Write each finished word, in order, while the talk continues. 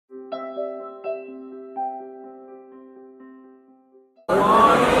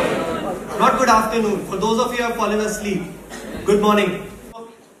good afternoon. For those of you who have fallen asleep, good morning.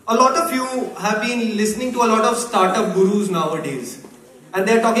 A lot of you have been listening to a lot of startup gurus nowadays. And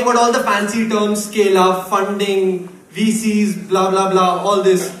they're talking about all the fancy terms, scale up, funding, VCs, blah, blah, blah, all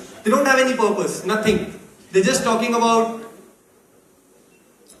this. They don't have any purpose, nothing. They're just talking about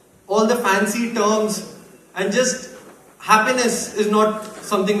all the fancy terms, and just happiness is not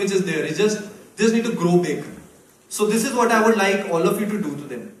something which is there. It's just need to grow big. So this is what I would like all of you to do to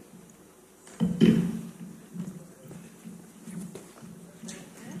them.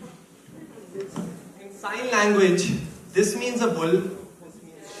 In sign language, this means a bull.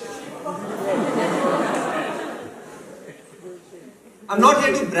 I'm not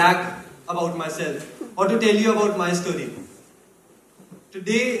here to brag about myself or to tell you about my story.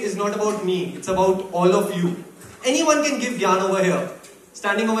 Today is not about me, it's about all of you. Anyone can give gyan over here,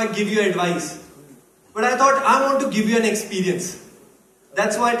 standing over here, give you advice. But I thought I want to give you an experience.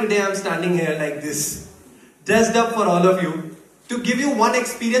 That's why today I'm standing here like this, dressed up for all of you, to give you one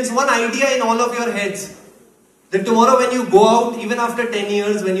experience, one idea in all of your heads. That tomorrow when you go out, even after 10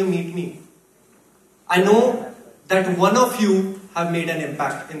 years when you meet me, I know that one of you have made an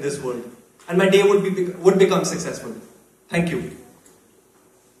impact in this world. And my day would become successful. Thank you.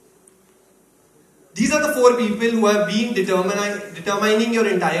 These are the 4 people who have been determining your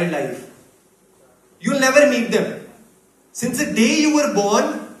entire life. You'll never meet them. Since the day you were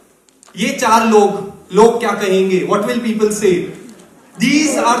born, ye 4 log kya kahenge? What will people say?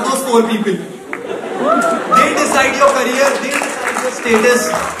 These are those 4 people. They decide your career, they decide your status,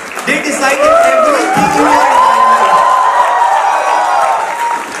 they decide everything in your entire life.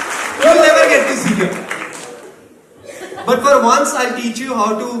 You'll never get to see them. But for once, I'll teach you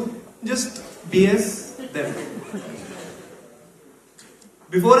how to just BS them.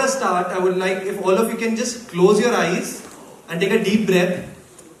 Before I start, I would like if all of you can just close your eyes and take a deep breath.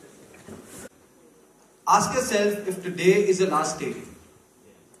 Ask yourself if today is the last day.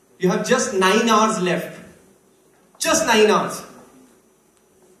 You have just 9 hours left. Just 9 hours.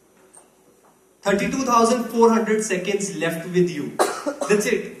 32,400 seconds left with you. That's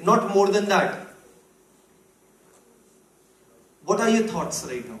it. Not more than that. What are your thoughts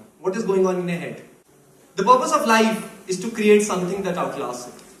right now? What is going on in your head? The purpose of life is to create something that outlasts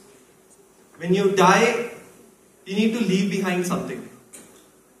it. When you die, you need to leave behind something.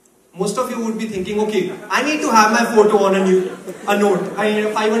 Most of you would be thinking, okay, I need to have my photo on a note. I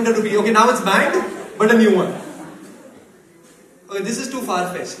need 500 rupees. Okay, now it's banned, but a new one. Okay, this is too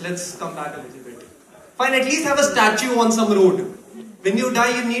far-fetched. Let's come back a little bit. Fine, at least have a statue on some road. When you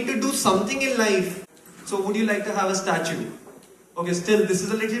die, you need to do something in life. So would you like to have a statue? Okay, still, this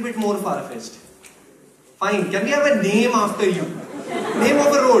is a little bit more far-fetched. Fine, can we have a name after you? Name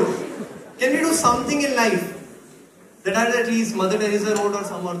of a road. Can we do something in life that has at least Mother Teresa Road or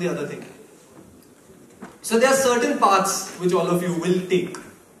some or the other thing? So there are certain paths which all of you will take.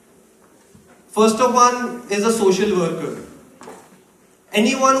 First of one is a social worker.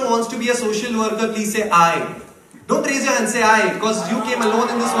 Anyone who wants to be a social worker, please say I. Don't raise your hand, say I, because you came alone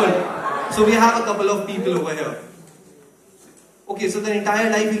in this world. So we have a couple of people over here. Okay, so the entire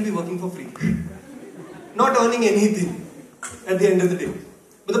life you'll be working for free. Not earning anything at the end of the day.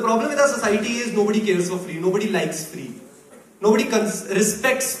 But the problem with our society is nobody cares for free. Nobody likes free. Nobody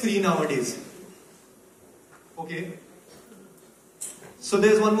respects free nowadays. Okay? So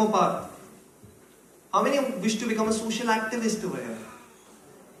there's one more part. How many wish to become a social activist over here?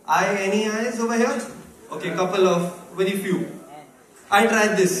 Any eyes over here? Okay, couple of, very few. I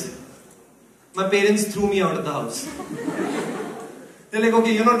tried this. My parents threw me out of the house. They're like,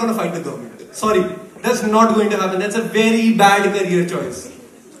 okay, you're not going to fight the government. Sorry, that's not going to happen. That's a very bad career choice.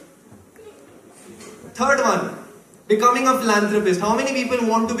 Third one, becoming a philanthropist. How many people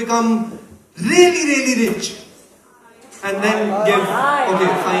want to become really, really rich? And then give,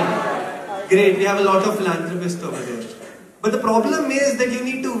 okay, fine. Great, we have a lot of philanthropists over there. But the problem is that you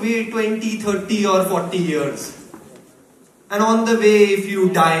need to wait 20, 30 or 40 years. And on the way, if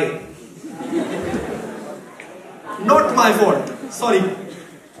you die, not my fault. Sorry.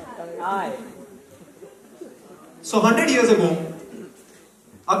 So 100 years ago,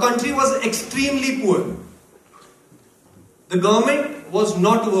 our country was extremely poor. The government was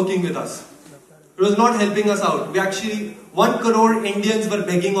not working with us. It was not helping us out. We actually, 1 crore Indians were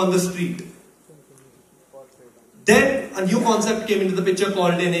begging on the street. Then a new concept came into the picture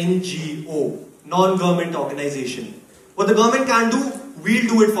called an NGO, non-government organization. What the government can do, we'll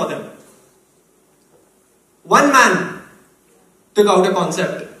do it for them. One man took out a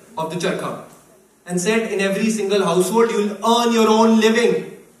concept of the charkha and said in every single household you'll earn your own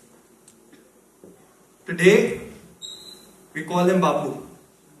living. Today, we call him Bapu.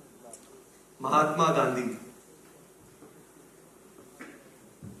 Mahatma Gandhi.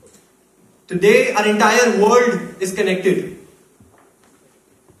 Today, our entire world is connected.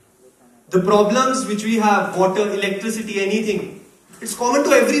 The problems which we have, water, electricity, anything, it's common to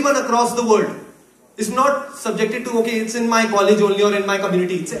everyone across the world. It's not subjected to, okay, it's in my college only or in my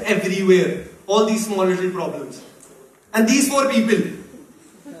community. It's everywhere. All these small little problems. And these four people,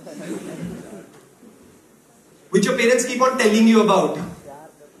 which your parents keep on telling you about.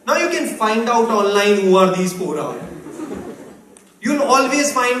 Now you can find out online who are these four are. You'll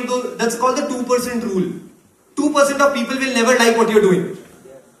always find those, that's called the 2% rule. 2% of people will never like what you're doing.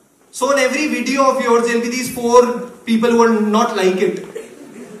 So in every video of yours, there'll be these four people who will not like it.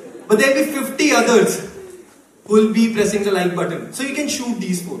 But there'll be 50 others who will be pressing the like button. So you can shoot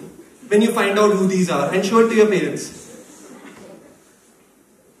these four when you find out who these are and show it to your parents.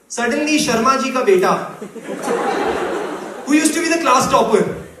 Suddenly Sharma ji ka beta, who used to be the class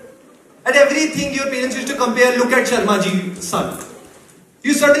topper, and everything your parents used to compare, look at Sharma ji's son.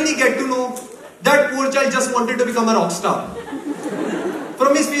 You suddenly get to know that poor child just wanted to become a rock star.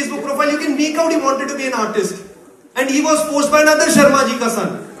 From his Facebook profile, you can make out he wanted to be an artist. And he was forced by another Sharma ji ka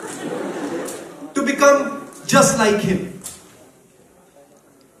son to become just like him.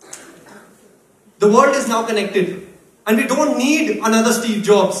 The world is now connected. And we don't need another Steve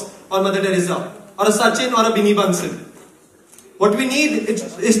Jobs or Mother Teresa or a Sachin or a Binny Bansal. What we need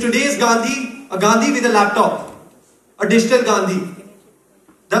is today's Gandhi, a Gandhi with a laptop, a digital Gandhi.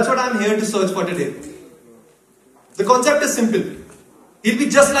 That's what I'm here to search for today. The concept is simple. He'll be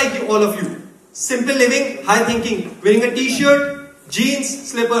just like you, all of you. Simple living, high thinking, wearing a t-shirt, jeans,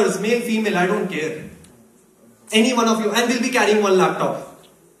 slippers, male, female, I don't care. Any one of you, and we'll be carrying one laptop.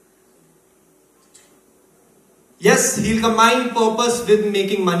 Yes, he'll combine purpose with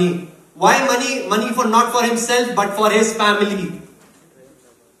making money. Why money? Money for not for himself, but for his family.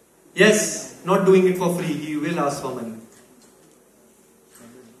 Yes, not doing it for free. He will ask for money.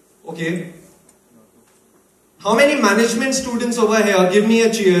 Okay. How many management students over here? Give me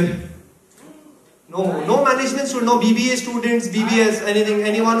a cheer. No management students, no BBA students, BBS, anything,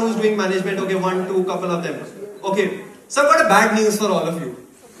 anyone who's doing management. Okay, one, two, couple of them. Okay. So I've got a bad news for all of you.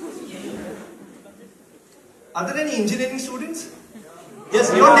 Are there any engineering students?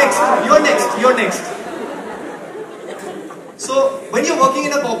 Yes, you're next. So, when you're working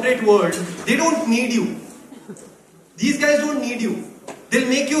in a corporate world, they don't need you. These guys don't need you. They'll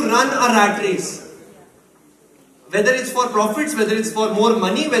make you run a rat race. Whether it's for profits, whether it's for more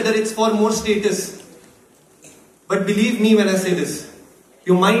money, whether it's for more status. But believe me when I say this,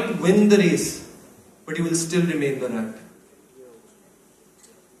 you might win the race, but you will still remain the rat.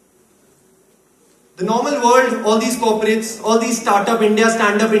 The normal world, all these corporates, all these startup India,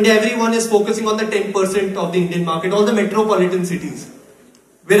 stand-up India, everyone is focusing on the 10% of the Indian market, all the metropolitan cities.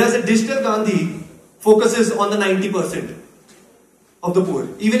 Whereas a digital Gandhi focuses on the 90% of the poor.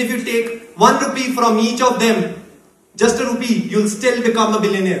 Even if you take 1 rupee from each of them, just a rupee, you'll still become a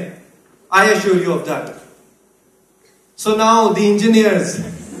billionaire. I assure you of that. So now the engineers.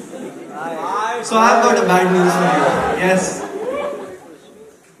 So I've got a bad news for you. Yes.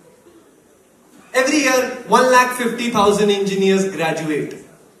 Every year, 1,50,000 engineers graduate.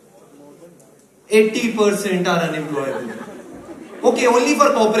 80% are unemployable. Okay, only for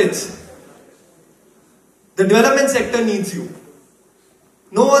corporates. The development sector needs you.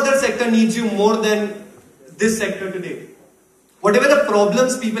 No other sector needs you more than this sector today. Whatever the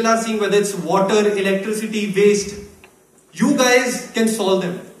problems people are seeing, whether it's water, electricity, waste, you guys can solve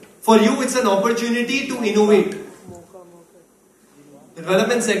them. For you, it's an opportunity to innovate. The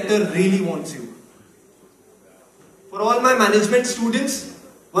development sector really wants you. For all my management students,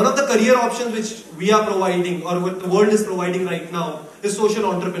 one of the career options which we are providing or what the world is providing right now is social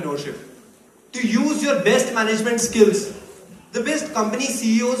entrepreneurship. To use your best management skills. The best company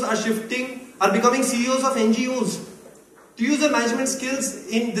CEOs are becoming CEOs of NGOs. To use your management skills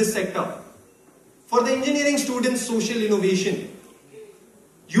in this sector. For the engineering students, social innovation.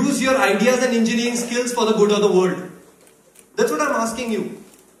 Use your ideas and engineering skills for the good of the world. That's what I'm asking you.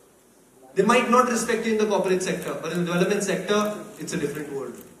 They might not respect you in the corporate sector, but in the development sector, it's a different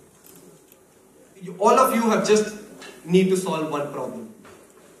world. All of you have just need to solve one problem.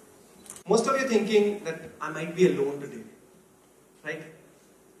 Most of you thinking that I might be alone today, right?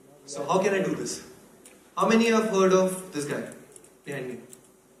 So how can I do this? How many have heard of this guy behind me?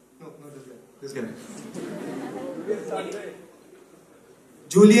 No, not this guy. This guy.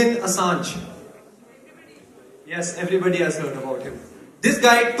 Julian Assange. Yes, everybody has heard about him. This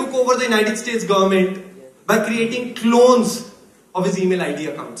guy took over the United States government by creating clones of his email ID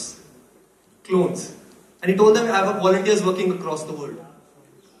accounts. Clones. And he told them I have volunteers working across the world.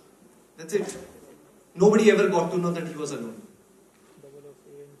 That's it. Nobody ever got to know that he was alone.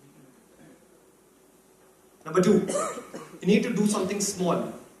 Number 2, you need to do something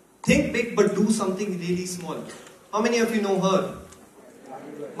small. Think big, but do something really small. How many of you know her?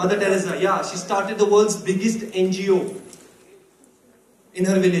 Mother Teresa. Yeah, she started the world's biggest NGO in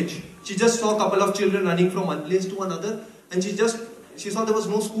her village. She just saw a couple of children running from one place to another, and she saw there was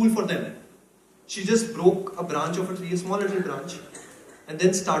no school for them. She just broke a branch of a tree, a small little branch, and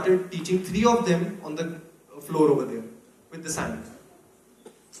then started teaching 3 of them on the floor over there with the sand.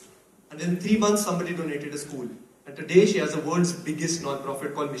 And in 3 months, somebody donated a school. And today, she has the world's biggest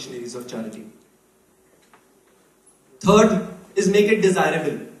non-profit called Missionaries of Charity. Third is make it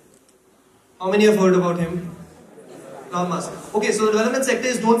desirable. How many have heard about him? Elon Musk. Okay, so the development sector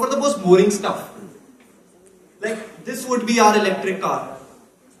is known for the most boring stuff. Like, this would be our electric car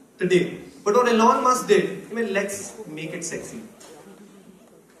today. But what Elon Musk did, let's make it sexy.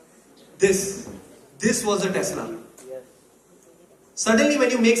 This was a Tesla. Suddenly, when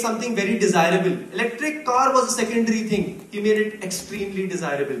you make something very desirable, electric car was a secondary thing. He made it extremely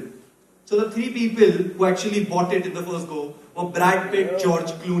desirable. So the 3 people who actually bought it in the first go were Brad Pitt,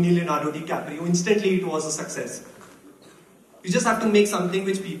 George Clooney, Leonardo DiCaprio. Instantly, it was a success. You just have to make something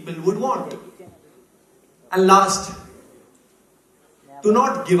which people would want. And last, do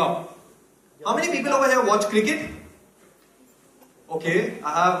not give up. How many people over here watch cricket? Okay,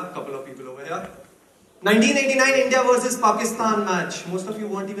 I have a couple of people over here. 1989 India versus Pakistan match. Most of you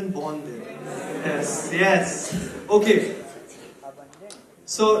weren't even born there. Yes. Okay.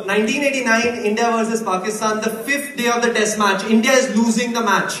 So 1989 India versus Pakistan, the 5th day of the test match. India is losing the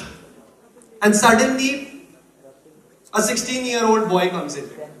match. And suddenly, a 16-year-old boy comes in.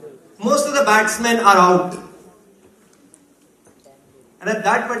 Most of the batsmen are out. And at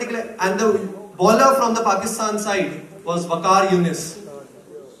that particular, and the bowler from the Pakistan side was Waqar Yunus.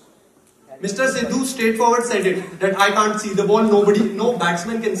 Mr. Sidhu straightforward said it, that I can't see the ball, no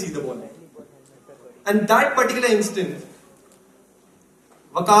batsman can see the ball. And that particular instant,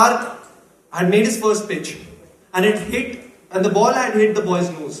 Waqar had made his first pitch, and the ball had hit the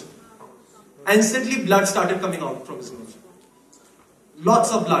boy's nose. Instantly blood started coming out from his nose.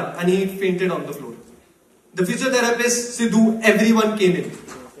 Lots of blood, and he fainted on the floor. The physiotherapist, Sidhu, everyone came in.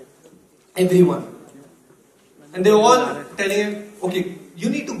 Everyone. And they were all telling him, okay, you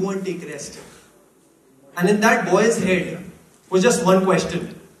need to go and take rest. And in that boy's head was just one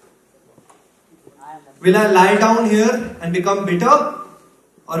question. Will I lie down here and become bitter?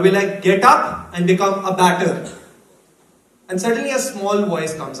 Or will I get up and become a batter? And suddenly a small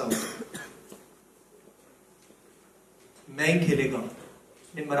voice comes out. Main khelega.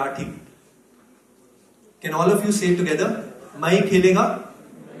 In Marathi. Can all of you say together? Main khelega?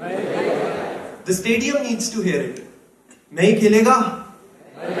 The stadium needs to hear it. Main khelega?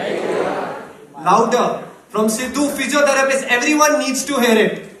 Louder. From Sidhu, physiotherapist, everyone needs to hear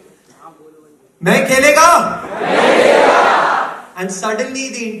it. Main khelega? And suddenly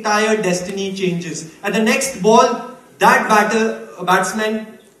the entire destiny changes. At the next ball, that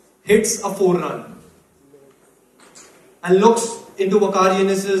batsman hits a 4-run. And looks into Waqar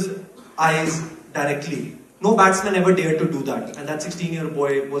Yunus's eyes directly. No batsman ever dared to do that. And that 16-year-old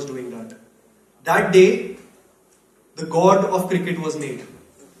boy was doing that. That day, the god of cricket was made.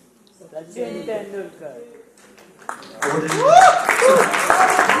 He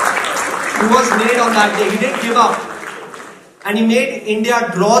was made on that day. He didn't give up. And he made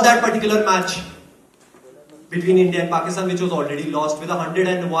India draw that particular match between India and Pakistan, which was already lost, with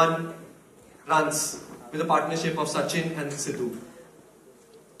 101 runs, with a partnership of Sachin and Sidhu.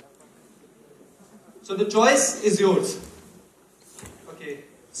 So the choice is yours. Okay.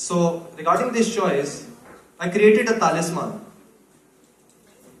 So regarding this choice, I created a talisman.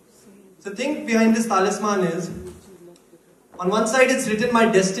 The thing behind this talisman is, on one side it's written my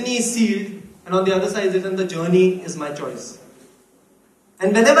destiny is sealed, and on the other side it's written the journey is my choice.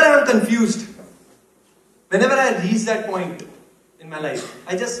 And whenever I am confused, whenever I reach that point in my life,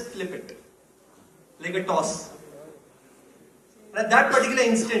 I just flip it, like a toss. And at that particular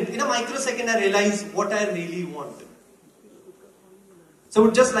instant, in a microsecond, I realize what I really want. So I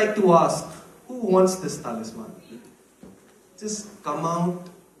would just like to ask, who wants this talisman? Just come out,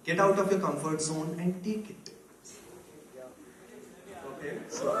 get out of your comfort zone and take it. Okay,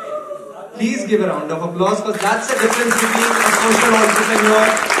 so please give a round of applause, because that's the difference between a social entrepreneur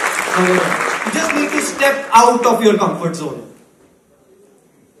and a winner. You just need to step out of your comfort zone.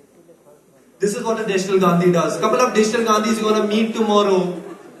 This is what a digital Gandhi does. A couple of digital Gandhis you're going to meet tomorrow.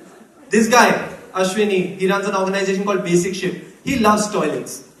 This guy, Ashwini, he runs an organization called Basic Ship. He loves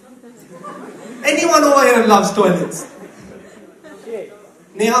toilets. Anyone over here loves toilets?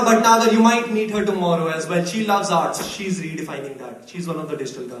 Neha Bhatnagar, you might meet her tomorrow as well. She loves arts. She's redefining that. She's one of the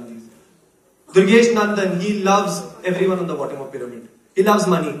digital Gandhis. Durgesh Nandan, he loves everyone on the bottom of pyramid. He loves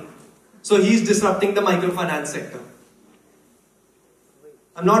money. So he's disrupting the microfinance sector.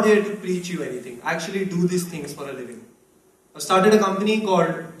 I'm not here to preach you anything. I actually do these things for a living. I started a company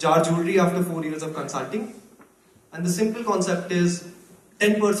called Jar Jewelry after 4 years of consulting. And the simple concept is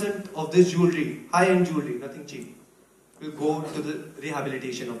 10% of this jewelry, high-end jewelry, nothing cheap, will go to the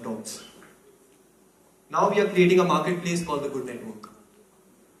rehabilitation of dogs. Now we are creating a marketplace called the Good Network.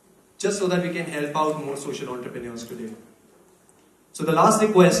 Just so that we can help out more social entrepreneurs today. So the last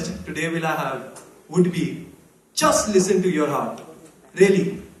request today will I have would be, just listen to your heart.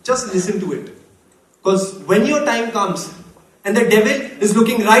 Really, just listen to it. Because when your time comes, and the devil is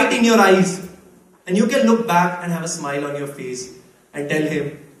looking right in your eyes, and you can look back and have a smile on your face, and tell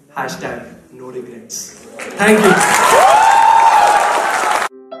him, #no regrets. Thank you.